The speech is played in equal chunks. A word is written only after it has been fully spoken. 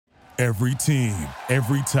Every team,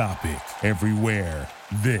 every topic, everywhere.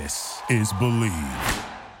 This is Believe.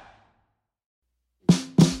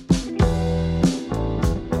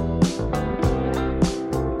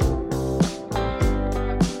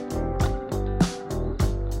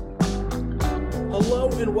 Hello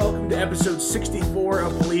and welcome to episode 64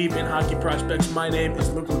 of Believe in Hockey Prospects. My name is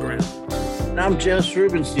Luke LeGrand. And I'm Jess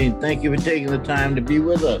Rubenstein. Thank you for taking the time to be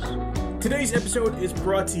with us. Today's episode is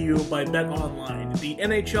brought to you by BetOnline. The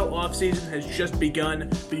NHL offseason has just begun,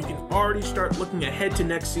 but you can already start looking ahead to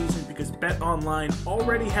next season because BetOnline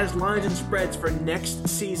already has lines and spreads for next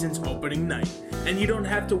season's opening night. And you don't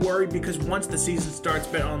have to worry because once the season starts,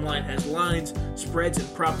 BetOnline has lines, spreads,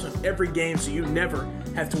 and props on every game, so you never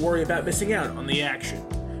have to worry about missing out on the action.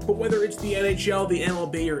 But whether it's the NHL, the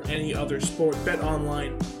MLB, or any other sport,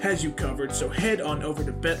 BetOnline has you covered. So head on over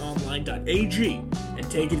to betonline.ag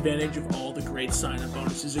and take advantage of all the great sign-up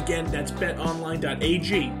bonuses. Again, that's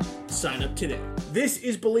betonline.ag. Sign up today. This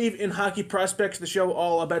is Believe in Hockey Prospects, the show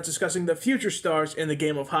all about discussing the future stars in the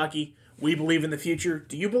game of hockey. We believe in the future.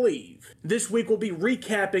 Do you believe? This week we'll be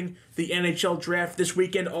recapping the NHL draft this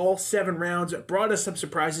weekend. All 7 rounds brought us some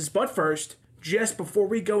surprises. But first, Jess, before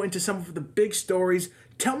we go into some of the big stories,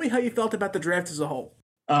 tell me how you felt about the draft as a whole.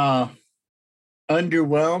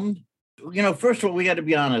 Underwhelmed. First of all, we got to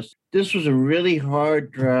be honest. This was a really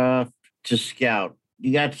hard draft to scout.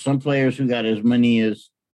 You got some players who got as many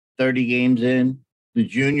as 30 games in. The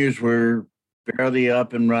juniors were barely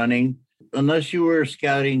up and running. Unless you were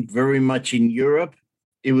scouting very much in Europe,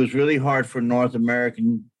 it was really hard for North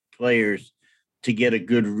American players to get a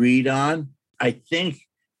good read on. I think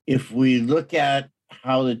if we look at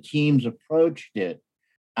how the teams approached it,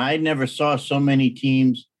 I never saw so many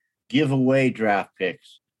teams give away draft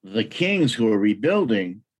picks. The Kings, who are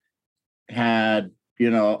rebuilding, had,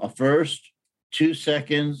 a first, 2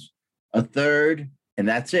 seconds, a third, and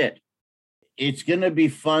that's it. It's going to be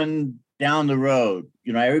fun down the road.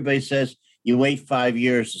 Everybody says you wait 5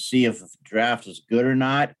 years to see if the draft is good or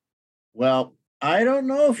not. Well, I don't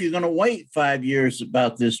know if you're going to wait 5 years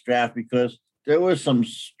about this draft because there was some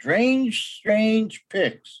strange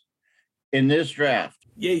picks in this draft.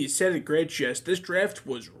 Yeah, you said it great, Jess. This draft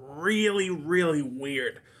was really, really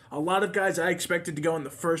weird. A lot of guys I expected to go in the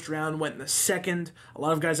first round went in the second. A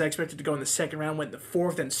lot of guys I expected to go in the second round went in the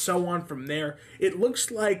fourth, and so on from there. It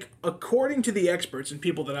looks like, according to the experts and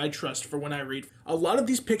people that I trust for when I read, a lot of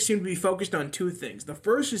these picks seem to be focused on 2 things. The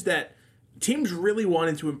first is that teams really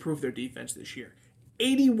wanted to improve their defense this year.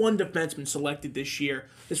 81 defensemen selected this year.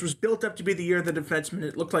 This was built up to be the year of the defenseman.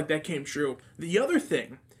 It looked like that came true. The other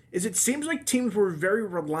thing is it seems like teams were very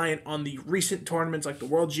reliant on the recent tournaments like the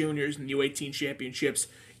World Juniors and the U18 Championships.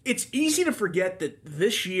 It's easy to forget that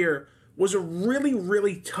this year was a really,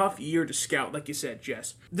 really tough year to scout, like you said,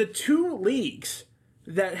 Jess. The 2 leagues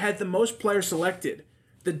that had the most players selected,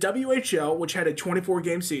 the WHL, which had a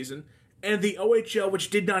 24-game season, and the OHL, which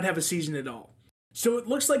did not have a season at all. So it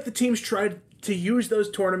looks like the teams tried to use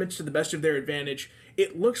those tournaments to the best of their advantage.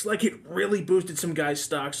 It looks like it really boosted some guys'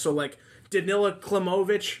 stocks. So like Danila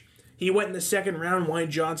Klimovich, he went in the second round. Wayne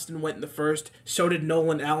Johnston went in the first. So did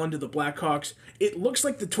Nolan Allen to the Blackhawks. It looks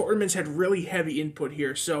like the tournaments had really heavy input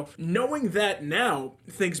here. So knowing that now,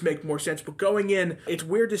 things make more sense. But going in, it's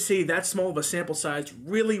weird to see that small of a sample size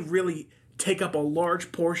really, really take up a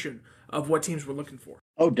large portion of what teams were looking for.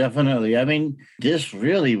 Oh, definitely. This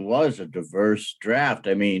really was a diverse draft.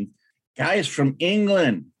 Guys from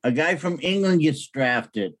England, a guy from England gets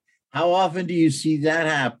drafted. How often do you see that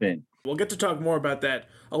happen? We'll get to talk more about that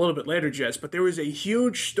a little bit later, Jess, but there was a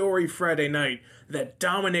huge story Friday night that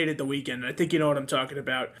dominated the weekend. I think you know what I'm talking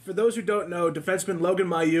about. For those who don't know, defenseman Logan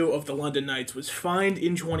Mailloux of the London Knights was fined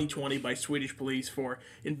in 2020 by Swedish police for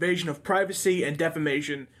invasion of privacy and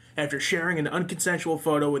defamation after sharing an unconsensual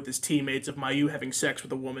photo with his teammates of Mailloux having sex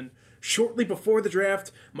with a woman. Shortly before the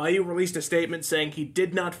draft, Mailloux released a statement saying he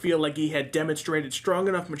did not feel like he had demonstrated strong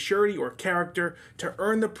enough maturity or character to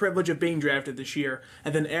earn the privilege of being drafted this year,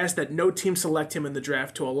 and then asked that no team select him in the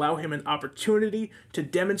draft to allow him an opportunity to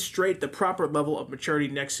demonstrate the proper level of maturity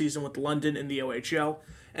next season with London in the OHL.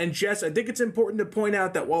 And Jess, I think it's important to point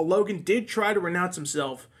out that while Logan did try to renounce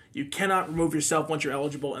himself, you cannot remove yourself once you're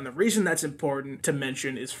eligible, and the reason that's important to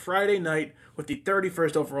mention is Friday night with the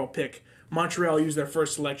 31st overall pick, Montreal used their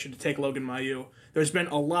first selection to take Logan Mailloux. There's been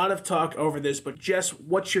a lot of talk over this, but Jess,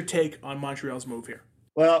 what's your take on Montreal's move here?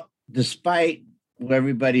 Well, despite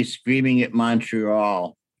everybody screaming at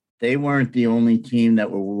Montreal, they weren't the only team that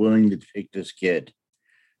were willing to take this kid.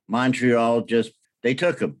 Montreal they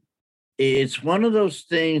took him. It's one of those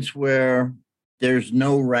things where there's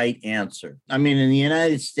no right answer. In the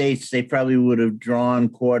United States, they probably would have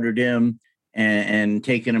quartered him and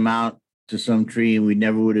taken him out to some tree, and we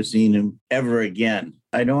never would have seen him ever again.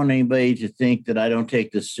 I don't want anybody to think that I don't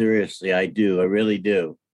take this seriously. I do. I really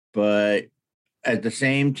do. But at the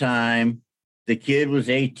same time, the kid was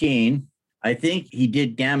 18. I think he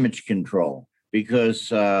did damage control because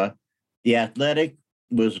the Athletic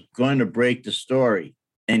was going to break the story,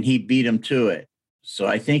 and he beat him to it. So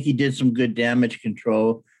I think he did some good damage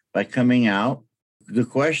control by coming out. The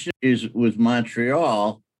question is, with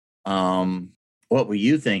Montreal, what were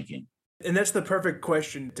you thinking? And that's the perfect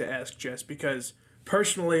question to ask, Jess, because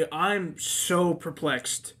personally, I'm so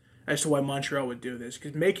perplexed as to why Montreal would do this,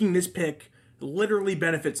 because making this pick literally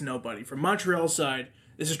benefits nobody. From Montreal's side,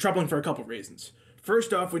 this is troubling for a couple reasons.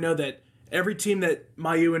 First off, we know that every team that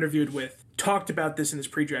Mailloux interviewed with talked about this in his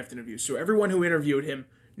pre-draft interview, so everyone who interviewed him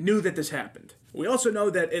knew that this happened. We also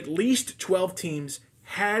know that at least 12 teams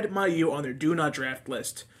had Mailloux on their do not draft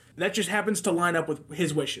list. That just happens to line up with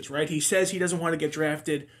his wishes, right? He says he doesn't want to get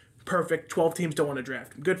drafted. Perfect. 12 teams don't want to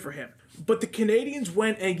draft him. Good for him. But the Canadians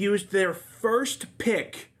went and used their first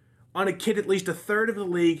pick on a kid at least a third of the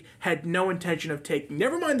league had no intention of taking.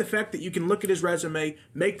 Never mind the fact that you can look at his resume,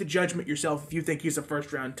 make the judgment yourself if you think he's a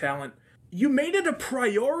first-round talent. You made it a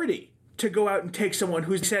priority to go out and take someone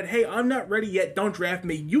who said, hey, I'm not ready yet, don't draft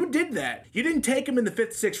me. You did that. You didn't take him in the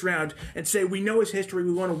 5th, 6th round and say, we know his history,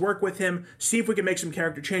 we want to work with him, see if we can make some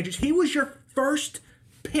character changes. He was your first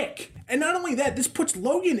pick. And not only that, this puts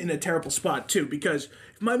Logan in a terrible spot too, because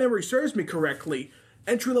if my memory serves me correctly,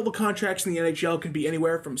 entry-level contracts in the NHL can be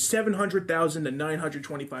anywhere from $700,000 to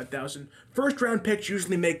 $925,000. First-round picks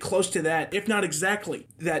usually make close to that, if not exactly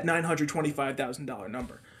that $925,000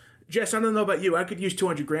 number. Jess, I don't know about you. I could use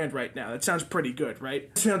 $200,000 right now. That sounds pretty good,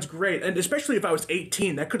 right? Sounds great. And especially if I was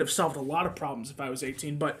 18, that could have solved a lot of problems if I was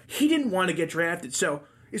 18. But he didn't want to get drafted. So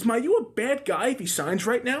is Mailloux a bad guy if he signs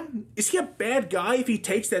right now? Is he a bad guy if he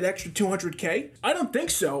takes that extra $200K? I don't think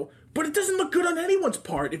so. But it doesn't look good on anyone's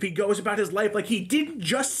part if he goes about his life like he didn't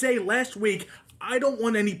just say last week, I don't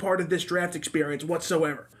want any part of this draft experience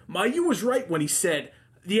whatsoever. Mailloux was right when he said,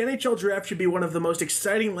 the NHL draft should be one of the most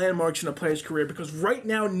exciting landmarks in a player's career because right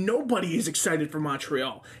now nobody is excited for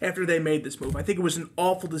Montreal after they made this move. I think it was an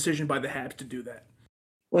awful decision by the Habs to do that.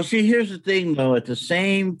 Well, see, here's the thing, though. At the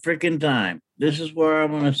same freaking time, this is where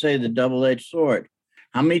I'm going to say the double-edged sword.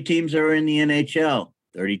 How many teams are in the NHL?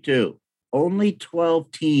 32. Only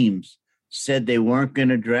 12 teams said they weren't going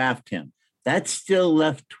to draft him. That still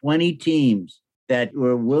left 20 teams that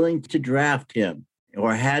were willing to draft him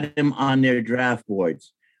or had him on their draft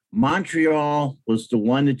boards. Montreal was the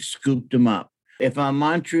one that scooped him up. If I'm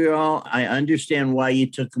Montreal, I understand why you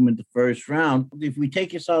took him in the first round. If we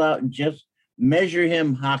take this all out and just measure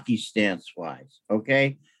him hockey stance-wise,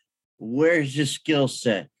 okay? Where's his skill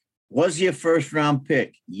set? Was he a first-round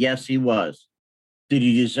pick? Yes, he was. Did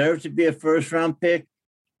he deserve to be a first-round pick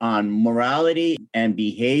on morality and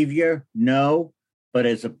behavior? No. But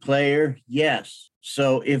as a player, yes.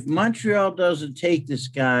 So if Montreal doesn't take this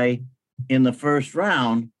guy in the first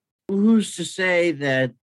round, who's to say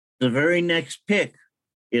that the very next pick,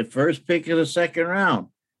 if first pick of the second round,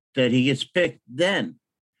 that he gets picked then?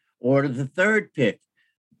 Or the third pick?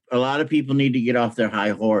 A lot of people need to get off their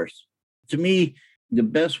high horse. To me, the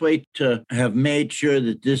best way to have made sure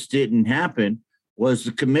that this didn't happen was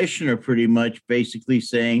the commissioner pretty much basically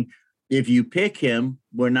saying, if you pick him,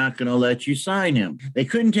 we're not going to let you sign him. They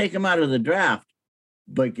couldn't take him out of the draft,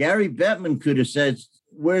 but Gary Bettman could have said,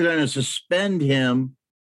 we're going to suspend him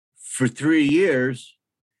for 3 years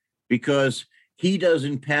because he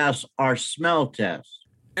doesn't pass our smell test.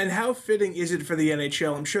 And how fitting is it for the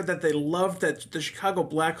NHL? I'm sure that they love that the Chicago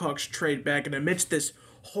Blackhawks trade back, and amidst this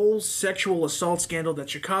whole sexual assault scandal that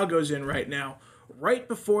Chicago's in right now, right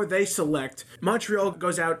before they select, Montreal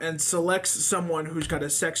goes out and selects someone who's got a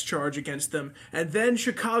sex charge against them. And then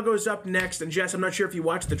Chicago's up next. And Jess, I'm not sure if you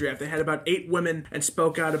watched the draft. They had about 8 women and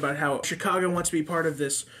spoke out about how Chicago wants to be part of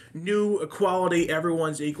this new equality.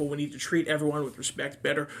 Everyone's equal. We need to treat everyone with respect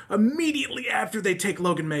better. Immediately after they take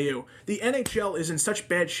Logan Mailloux, the NHL is in such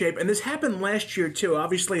bad shape. And this happened last year too.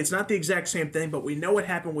 Obviously, it's not the exact same thing, but we know what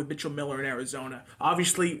happened with Mitchell Miller in Arizona.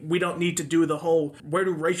 Obviously, we don't need to do the whole, where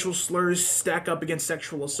do racial slurs stack up against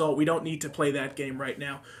sexual assault? We don't need to play that game right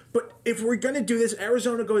now. But if we're going to do this,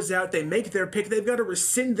 Arizona goes out, they make their pick, they've got to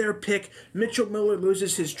rescind their pick. Mitchell Miller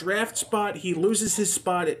loses his draft spot, he loses his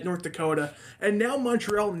spot at North Dakota, and now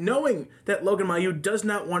Montreal, knowing that Logan Mailloux does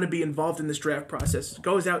not want to be involved in this draft process,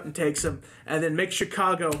 goes out and takes him, and then makes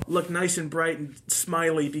Chicago look nice and bright and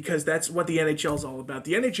smiley, because that's what the NHL is all about.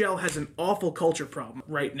 The NHL has an awful culture problem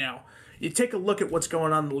right now. You take a look at what's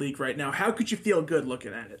going on in the league right now. How could you feel good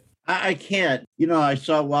looking at it? I can't. You know, I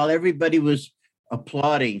saw while everybody was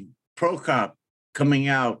applauding Prokop coming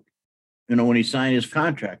out, when he signed his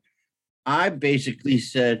contract, I basically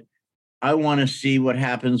said, I want to see what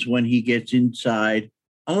happens when he gets inside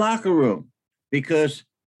a locker room. Because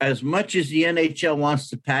as much as the NHL wants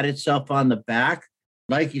to pat itself on the back,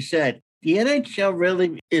 like you said, the NHL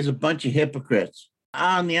really is a bunch of hypocrites.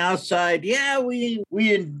 On the outside, yeah, we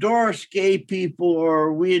endorse gay people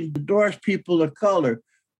or we endorse people of color.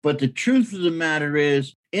 But the truth of the matter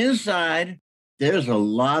is, inside, there's a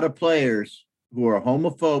lot of players who are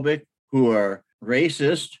homophobic, who are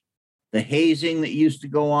racist. The hazing that used to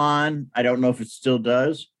go on, I don't know if it still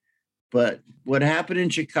does. But what happened in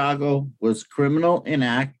Chicago was criminal in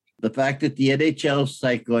act. The fact that the NHL is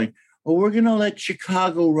like going, oh, we're going to let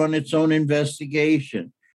Chicago run its own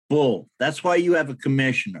investigation. Bull. That's why you have a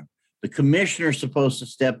commissioner. The commissioner is supposed to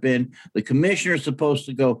step in. The commissioner is supposed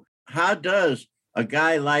to go, how does a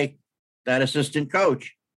guy like that assistant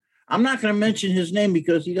coach? I'm not going to mention his name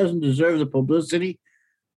because he doesn't deserve the publicity.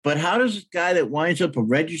 But how does a guy that winds up a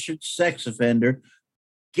registered sex offender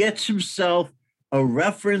gets himself a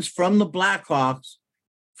reference from the Blackhawks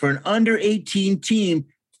for an under 18 team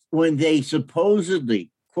when they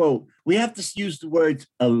supposedly, quote, we have to use the words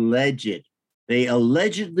alleged. They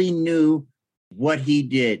allegedly knew what he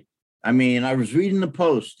did. I mean, I was reading the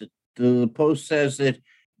Post. The Post says that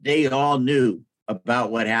they all knew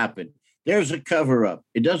about what happened. There's a cover-up.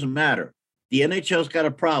 It doesn't matter. The NHL's got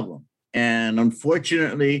a problem. And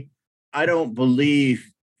unfortunately, I don't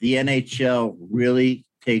believe the NHL really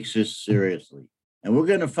takes this seriously. And we're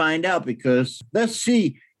going to find out because let's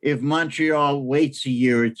see if Montreal waits a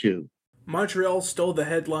year or two. Montreal stole the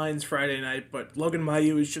headlines Friday night, but Logan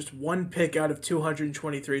Mailloux is just one pick out of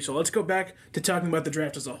 223. So let's go back to talking about the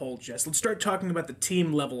draft as a whole, Jess. Let's start talking about the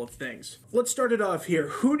team level of things. Let's start it off here.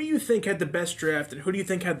 Who do you think had the best draft and who do you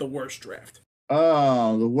think had the worst draft?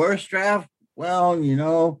 Oh, the worst draft?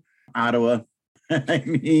 Well, Ottawa. I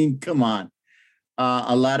mean, come on.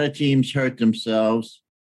 A lot of teams hurt themselves.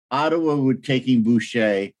 Ottawa were taking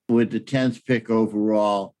Boucher with the 10th pick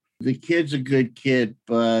overall. The kid's a good kid,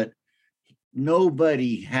 but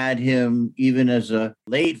nobody had him even as a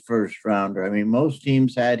late first rounder. I mean, most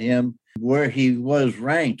teams had him where he was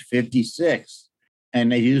ranked 56th,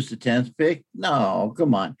 and they used the 10th pick. No,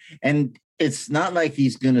 come on. And it's not like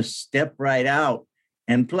he's going to step right out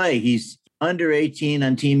and play. He's under 18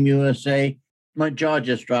 on Team USA. My jaw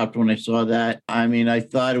just dropped when I saw that. I mean, I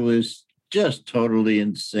thought it was just totally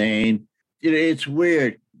insane. It's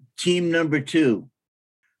weird. Team number 2,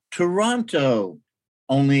 Toronto,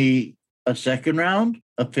 only a second round,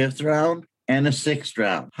 a 5th round, and a 6th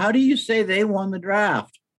round. How do you say they won the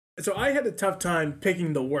draft? So I had a tough time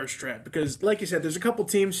picking the worst draft because, like you said, there's a couple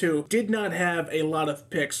teams who did not have a lot of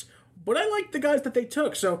picks, but I liked the guys that they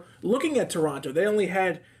took. So looking at Toronto, they only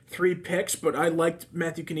had 3 picks, but I liked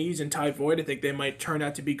Matthew Knies and Ty Voigt. I think they might turn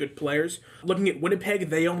out to be good players. Looking at Winnipeg,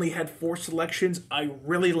 they only had 4 selections. I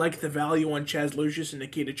really like the value on Chaz Lucius and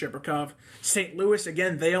Nikita Chebrikov. St. Louis,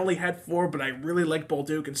 again, they only had 4, but I really like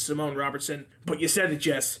Bolduc and Simone Robertson. But you said it,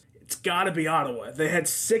 Jess. It's got to be Ottawa. They had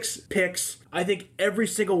 6 picks. I think every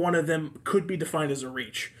single one of them could be defined as a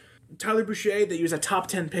reach. Tyler Boucher, they used a top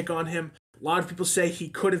 10 pick on him. A lot of people say he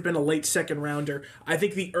could have been a late second rounder. I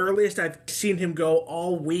think the earliest I've seen him go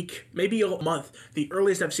all week, maybe a month, the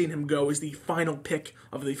earliest I've seen him go is the final pick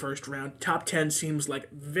of the first round. Top 10 seems like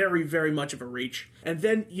very, very much of a reach. And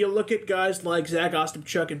then you look at guys like Zach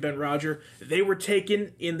Ostapchuk and Ben Roger. They were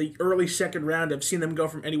taken in the early second round. I've seen them go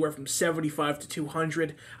from anywhere from 75 to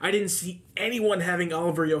 200. I didn't see anyone having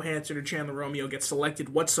Oliver Johansson or Chandler Romeo get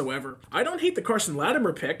selected whatsoever. I don't hate the Carson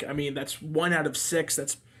Latimer pick. I mean, that's 1 out of 6.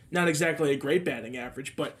 That's not exactly a great batting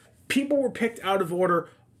average, but people were picked out of order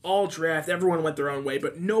all draft. Everyone went their own way,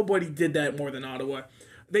 but nobody did that more than Ottawa.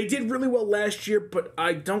 They did really well last year, but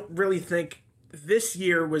I don't really think this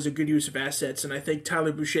year was a good use of assets, and I think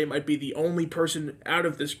Tyler Boucher might be the only person out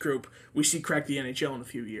of this group we see crack the NHL in a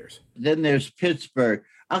few years. Then there's Pittsburgh.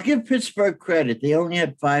 I'll give Pittsburgh credit. They only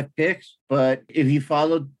had 5 picks, but if you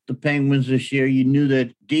followed the Penguins this year, you knew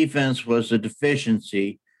that defense was a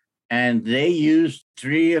deficiency. And they used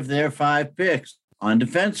 3 of their 5 picks on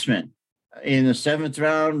defensemen. In the 7th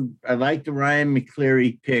round, I like the Ryan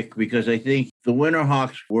McCleary pick because I think the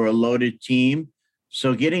Winterhawks were a loaded team.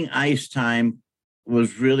 So getting ice time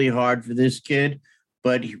was really hard for this kid.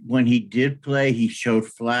 But when he did play, he showed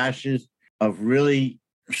flashes of really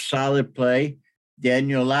solid play.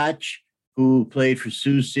 Daniel Latch, who played for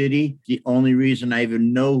Sioux City, the only reason I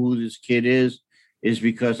even know who this kid is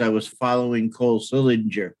because I was following Cole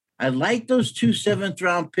Sillinger. I like those 2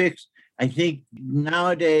 7th-round picks. I think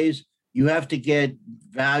nowadays you have to get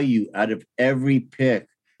value out of every pick.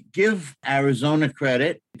 give Arizona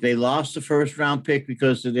credit. They lost the first round pick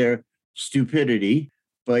because of their stupidity,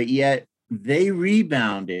 but yet they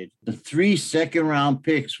rebounded the 3 second-round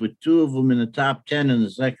picks with 2 of them in the top 10 in the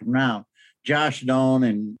second round, Josh Doan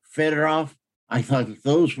and Fedorov. I thought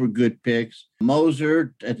those were good picks.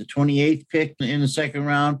 Moser at the 28th pick in the second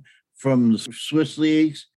round from the Swiss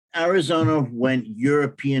leagues. Arizona went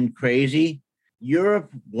European crazy.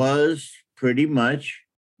 Europe was pretty much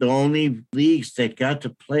the only leagues that got to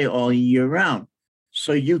play all year round.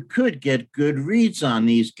 So you could get good reads on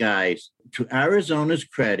these guys. To Arizona's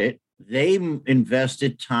credit, they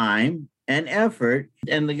invested time and effort.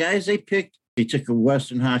 And the guys they picked, they took a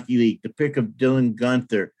Western Hockey League, the pick of Dylan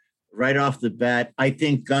Guenther right off the bat. I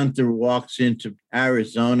think Guenther walks into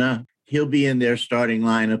Arizona. He'll be in their starting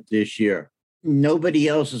lineup this year. Nobody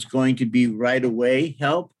else is going to be right away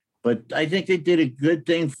help, but I think they did a good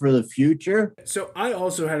thing for the future. So I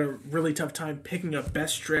also had a really tough time picking a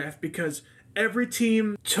best draft because every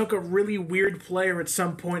team took a really weird player at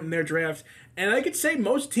some point in their draft, and I could say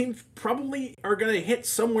most teams probably are going to hit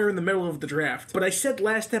somewhere in the middle of the draft. But I said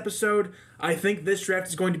last episode, I think this draft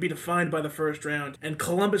is going to be defined by the first round, and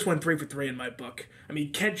Columbus went 3 for 3 in my book. I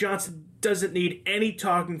mean, Kent Johnson doesn't need any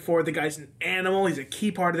talking for. The guy's an animal. He's a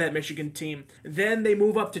key part of that Michigan team. Then they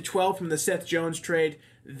move up to 12 from the Seth Jones trade.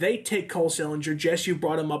 They take Cole Sillinger. Jess, you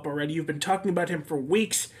brought him up already. You've been talking about him for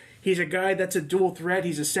weeks. He's a guy that's a dual threat.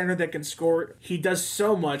 He's a center that can score. He does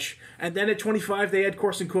so much. And then at 25, they had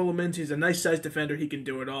Corson Ceulemans. He's a nice-sized defender. He can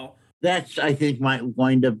do it all. That's, I think, might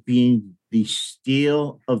wind up being the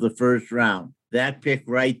steal of the first round. That pick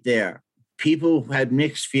right there. People had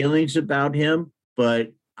mixed feelings about him,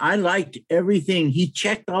 but I liked everything. He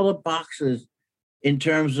checked all the boxes in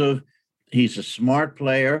terms of he's a smart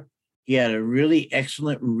player. He had a really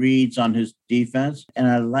excellent reads on his defense. And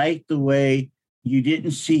I liked the way you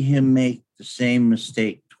didn't see him make the same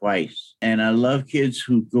mistake twice. And I love kids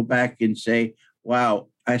who go back and say, wow,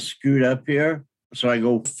 I screwed up here, so I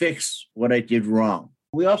go fix what I did wrong.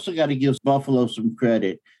 We also got to give Buffalo some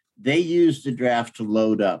credit. They used the draft to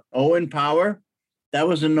load up. Owen Power, that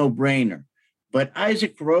was a no-brainer. But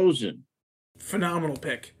Isaac Rosen. Phenomenal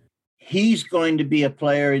pick. He's going to be a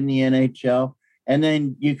player in the NHL. And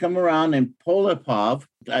then you come around and Polipov.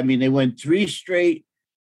 I mean, they went 3 straight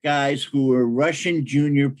guys who were Russian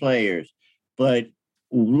junior players, but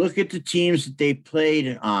look at the teams that they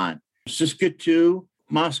played on. Saskatoon,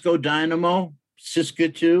 Moscow Dynamo,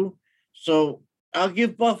 Saskatoon. So I'll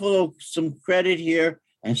give Buffalo some credit here.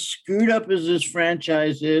 As screwed up as this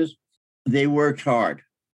franchise is, they worked hard.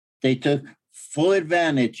 They took full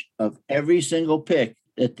advantage of every single pick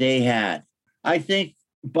that they had. I think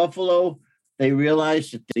Buffalo, they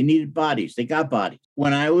realized that they needed bodies. They got bodies.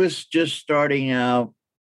 When I was just starting out,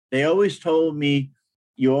 they always told me,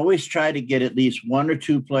 you always try to get at least 1 or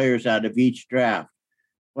 2 players out of each draft.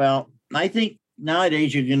 Well, I think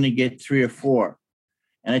nowadays you're going to get 3 or 4.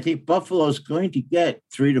 And I think Buffalo's going to get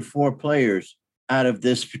 3 to 4 players out of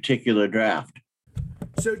this particular draft.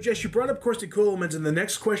 So, Jess, you brought up Corson Ceulemans, and the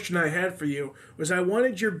next question I had for you was I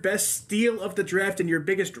wanted your best steal of the draft and your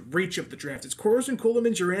biggest reach of the draft. Is Corson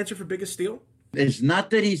Ceulemans your answer for biggest steal? It's not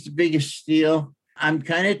that he's the biggest steal. I'm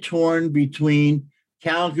kind of torn between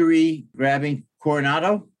Calgary grabbing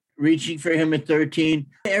Coronado, reaching for him at 13.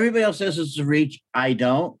 Everybody else says it's a reach. I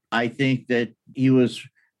don't. I think that he was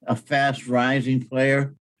a fast rising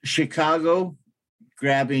player. Chicago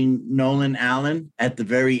grabbing Nolan Allen at the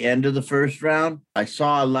very end of the first round. I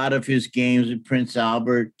saw a lot of his games at Prince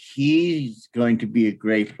Albert. He's going to be a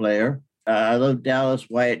great player. I love Dallas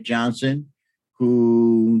Wyatt Johnson,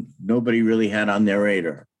 who nobody really had on their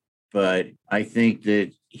radar. But I think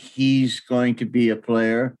that he's going to be a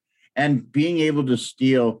player. And being able to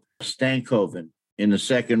steal Stankoven in the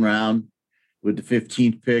second round with the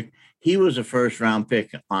 15th pick, he was a first-round pick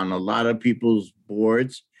on a lot of people's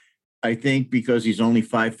boards. I think because he's only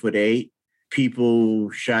 5'8", people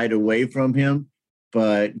shied away from him.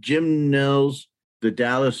 But Jim Nils, the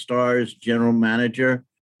Dallas Stars general manager,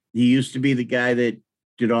 he used to be the guy that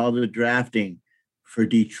did all the drafting for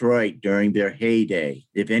Detroit during their heyday.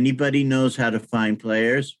 If anybody knows how to find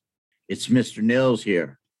players, it's Mr. Nils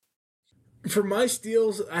here. For my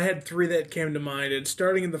steals, I had 3 that came to mind, and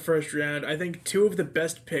starting in the first round, I think 2 of the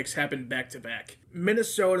best picks happened back-to-back.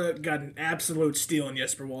 Minnesota got an absolute steal in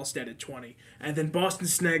Jesper Wallstedt at 20, and then Boston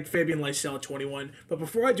snagged Fabian Lysell at 21. But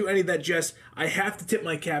before I do any of that, Jess, I have to tip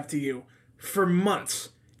my cap to you. For months,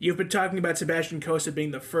 you've been talking about Sebastian Cossa being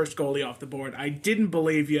the first goalie off the board. I didn't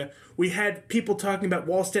believe you. We had people talking about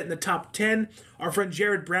Wallstedt in the top 10. Our friend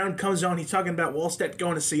Jared Brown comes on. He's talking about Wallstedt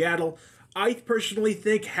going to Seattle. I personally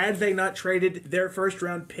think had they not traded their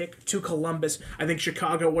first-round pick to Columbus, I think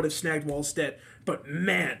Chicago would have snagged Wallstedt. But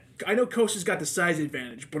man, I know Kosa's got the size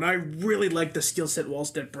advantage, but I really like the skill set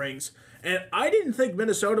Wallstedt brings. And I didn't think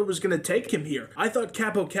Minnesota was going to take him here. I thought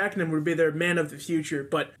Capo Kakinen would be their man of the future,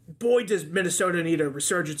 but boy does Minnesota need a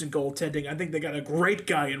resurgence in goaltending. I think they got a great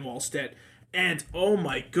guy in Wallstedt. And oh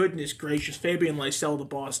my goodness gracious, Fabian Lysell to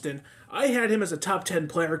Boston. I had him as a top 10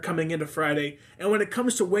 player coming into Friday, and when it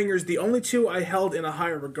comes to wingers, the only two I held in a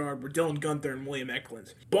higher regard were Dylan Guenther and William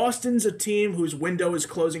Eklund. Boston's a team whose window is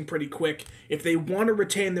closing pretty quick. If they want to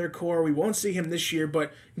retain their core, we won't see him this year,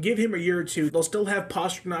 but give him a year or two. They'll still have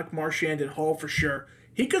Pastrnak, Marchand, and Hall for sure.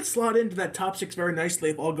 He could slot into that top 6 very nicely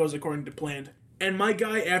if all goes according to plan. And my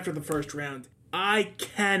guy after the first round, I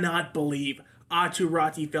cannot believe Aatu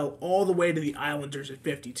Räty fell all the way to the Islanders at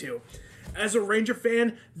 52. As a Ranger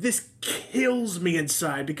fan, this kills me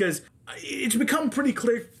inside because it's become pretty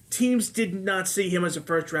clear teams did not see him as a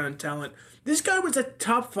first-round talent. This guy was a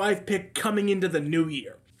top 5 pick coming into the new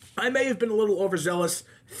year. I may have been a little overzealous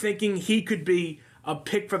thinking he could be a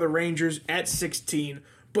pick for the Rangers at 16,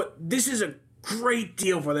 but this is a great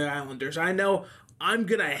deal for the Islanders. I know I'm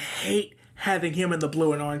going to hate having him in the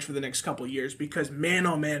blue and orange for the next couple of years because, man,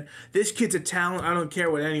 oh man, this kid's a talent. I don't care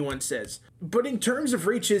what anyone says. But in terms of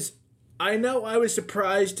reaches, I know I was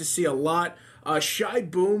surprised to see a lot. Shai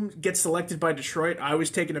Boom gets selected by Detroit. I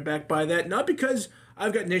was taken aback by that. Not because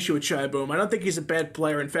I've got an issue with Shai Boom. I don't think he's a bad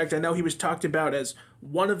player. In fact, I know he was talked about as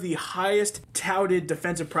one of the highest touted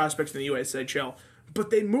defensive prospects in the USHL.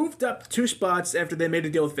 But they moved up 2 spots after they made a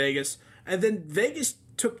deal with Vegas. And then Vegas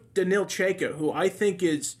took Danil Chayka, who I think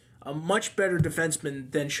is a much better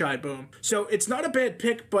defenseman than Shai Boom. So it's not a bad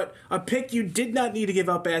pick, but a pick you did not need to give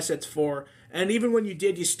up assets for. And even when you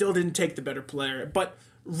did, you still didn't take the better player. But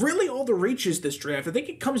really all the reaches this draft, I think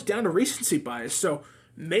it comes down to recency bias. So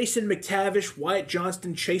Mason McTavish, Wyatt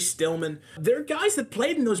Johnston, Chase Stillman, they're guys that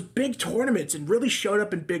played in those big tournaments and really showed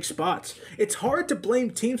up in big spots. It's hard to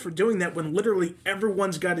blame teams for doing that when literally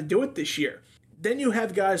everyone's got to do it this year. Then you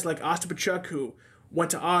have guys like Ostapchuk, who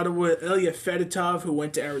went to Ottawa, Ilya Fedotov, who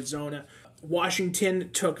went to Arizona. Washington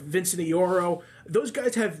took Vincent Ioro. Those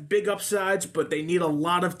guys have big upsides, but they need a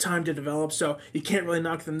lot of time to develop, so you can't really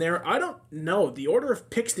knock them there. I don't know. The order of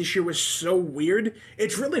picks this year was so weird.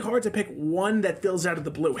 It's really hard to pick one that feels out of the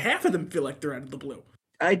blue. Half of them feel like they're out of the blue.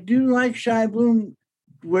 I do like Shai Boom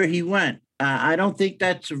where he went. I don't think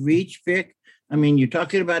that's a reach pick. I mean, you're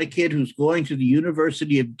talking about a kid who's going to the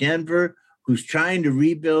University of Denver, who's trying to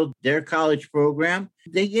rebuild their college program.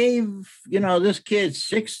 They gave, this kid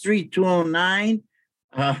 6'3", 209.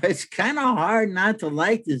 It's kind of hard not to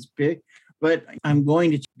like this pick, but I'm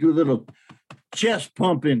going to do a little chest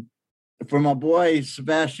pumping for my boy,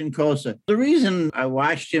 Sebastian Cossa. The reason I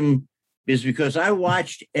watched him is because I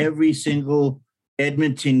watched every single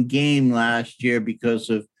Edmonton game last year because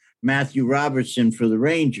of Matthew Robertson for the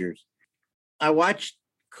Rangers. I watched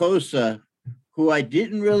Cossa, who I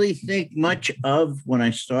didn't really think much of when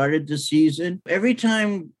I started the season. Every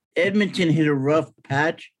time Edmonton hit a rough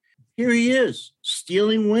patch, here he is,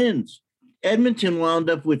 stealing wins. Edmonton wound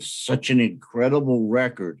up with such an incredible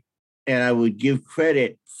record, and I would give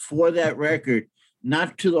credit for that record,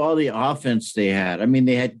 not to all the offense they had. I mean,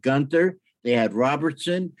 they had Guenther, they had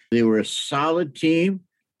Robertson, they were a solid team,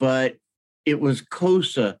 but it was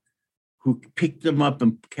Cossa who picked them up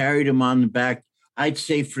and carried them on the back, I'd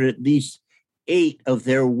say for at least 8 of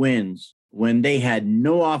their wins when they had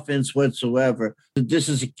no offense whatsoever. This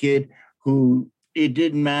is a kid who it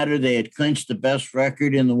didn't matter. They had clinched the best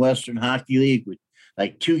record in the Western Hockey League with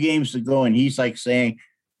like 2 games to go. And he's like saying,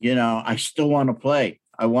 I still want to play.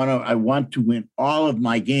 I want to win all of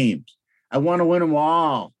my games. I want to win them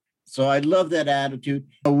all. So I love that attitude.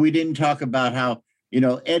 We didn't talk about how,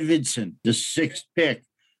 Edvinsson, the 6th pick.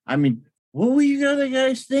 I mean, what were you other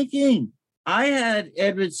guys thinking? I had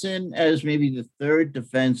Edvinsson as maybe the 3rd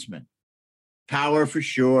defenseman. Power for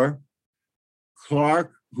sure.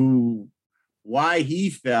 Clark, why he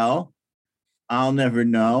fell, I'll never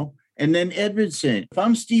know. And then Edvinsson. If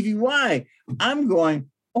I'm Stevie Y, I'm going,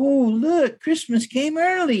 oh, look, Christmas came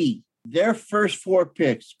early. Their first 4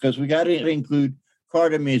 picks, because we got to include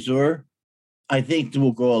Carter Mazur, I think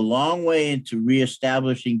will go a long way into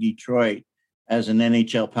reestablishing Detroit as an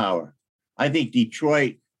NHL power. I think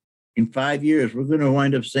Detroit, in 5 years, we're going to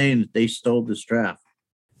wind up saying that they stole this draft.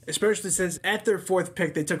 Especially since at their 4th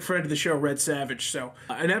pick, they took friend of the show, Red Savage. So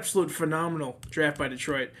an absolute phenomenal draft by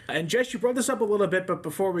Detroit. And Jess, you brought this up a little bit, but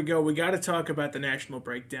before we go, we got to talk about the national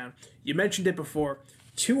breakdown. You mentioned it before.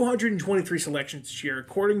 223 selections this year,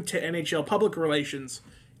 according to NHL Public Relations.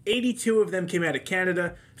 82 of them came out of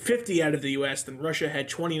Canada, 50 out of the US, then Russia had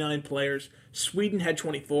 29 players, Sweden had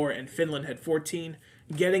 24, and Finland had 14.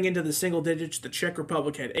 Getting into the single digits, the Czech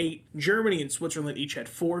Republic had 8, Germany and Switzerland each had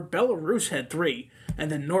 4, Belarus had 3,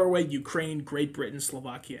 and then Norway, Ukraine, Great Britain,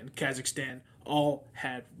 Slovakia, and Kazakhstan all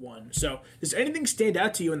had 1. So, does anything stand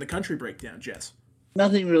out to you in the country breakdown, Jess?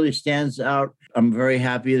 Nothing really stands out. I'm very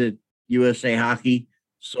happy that USA Hockey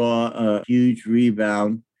saw a huge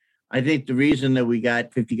rebound. I think the reason that we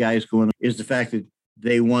got 50 guys going is the fact that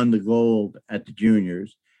they won the gold at the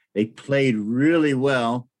juniors. They played really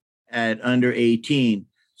well at under 18.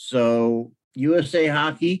 So USA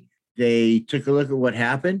Hockey, they took a look at what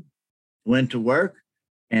happened, went to work,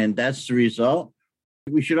 and that's the result.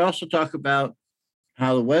 We should also talk about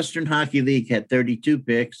how the Western Hockey League had 32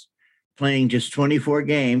 picks, playing just 24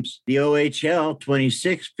 games. The OHL,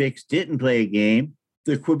 26 picks, didn't play a game.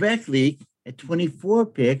 The Quebec League had 24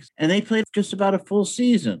 picks, and they played just about a full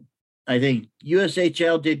season. I think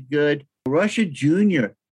USHL did good. Russia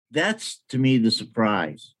Junior, that's, to me, the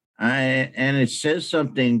surprise. And it says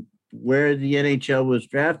something where the NHL was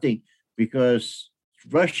drafting, because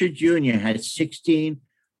Russia Junior had 16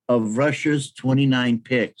 of Russia's 29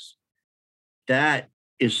 picks. That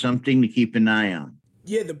is something to keep an eye on.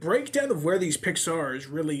 Yeah, the breakdown of where these picks are is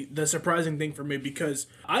really the surprising thing for me, because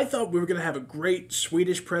I thought we were going to have a great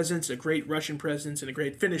Swedish presence, a great Russian presence, and a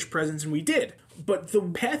great Finnish presence, and we did. But the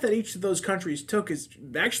path that each of those countries took is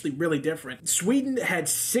actually really different. Sweden had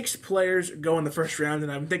 6 players go in the first round,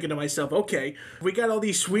 and I'm thinking to myself, okay, we got all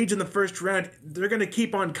these Swedes in the first round, they're going to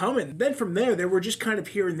keep on coming. Then from there, they were just kind of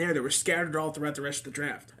here and there. They were scattered all throughout the rest of the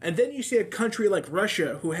draft. And then you see a country like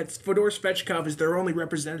Russia, who had Fedor Svechkov as their only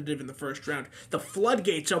representative in the first round. The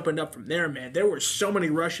floodgates opened up from there, man. There were so many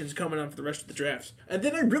Russians coming on for the rest of the drafts. And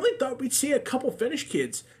then I really thought we'd see a couple Finnish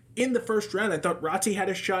kids in the first round. I thought Ratti had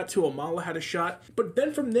a shot, Tuomala had a shot. But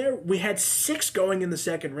then from there, we had 6 going in the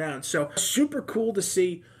second round. So super cool to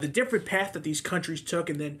see the different path that these countries took.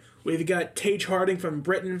 And then we've got Tage Harding from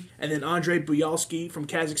Britain, and then Andrei Buyalsky from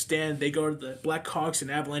Kazakhstan. They go to the Blackhawks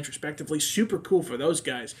and Avalanche respectively. Super cool for those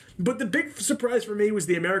guys. But the big surprise for me was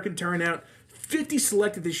the American turnout. 50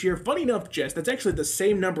 selected this year. Funny enough, Jess, that's actually the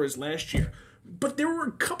same number as last year. But there were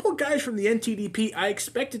a couple guys from the NTDP I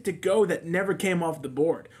expected to go that never came off the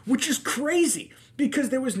board, which is crazy because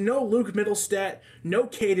there was no Luke Middlestat, no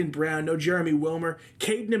Caden Brown, no Jeremy Wilmer.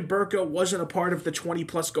 Caden and Burko wasn't a part of the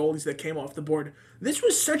 20-plus goalies that came off the board. This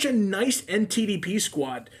was such a nice NTDP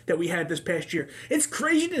squad that we had this past year. It's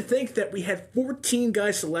crazy to think that we had 14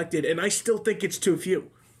 guys selected, and I still think it's too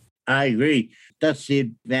few. I agree. That's the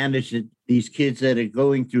advantage that these kids that are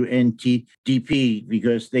going through NTDP,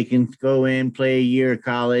 because they can go in, play a year of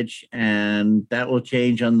college, and that will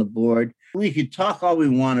change on the board. We could talk all we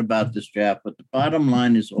want about this draft, but the bottom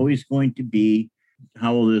line is always going to be,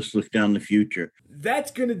 how will this look down the future?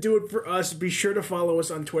 That's going to do it for us. Be sure to follow us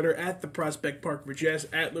on Twitter at The Prospect Park for Jess,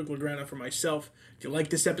 at Luke Lagrano for myself. If you like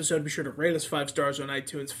this episode, be sure to rate us 5 stars on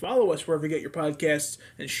iTunes. Follow us wherever you get your podcasts,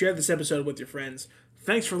 and share this episode with your friends.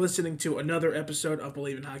 Thanks for listening to another episode of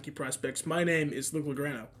Believe in Hockey Prospects. My name is Luke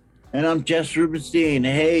Lagrano. And I'm Jess Rubenstein.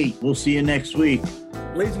 Hey, we'll see you next week.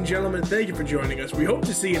 Ladies and gentlemen, thank you for joining us. We hope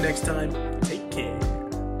to see you next time. Take care.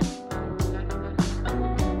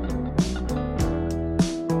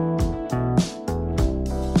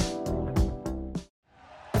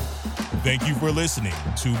 Thank you for listening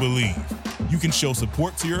to Believe. You can show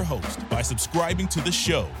support to your host by subscribing to the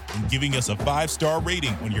show and giving us a 5-star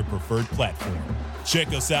rating on your preferred platform. Check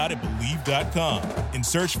us out at Believe.com and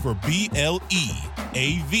search for BLEAV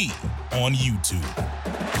on YouTube.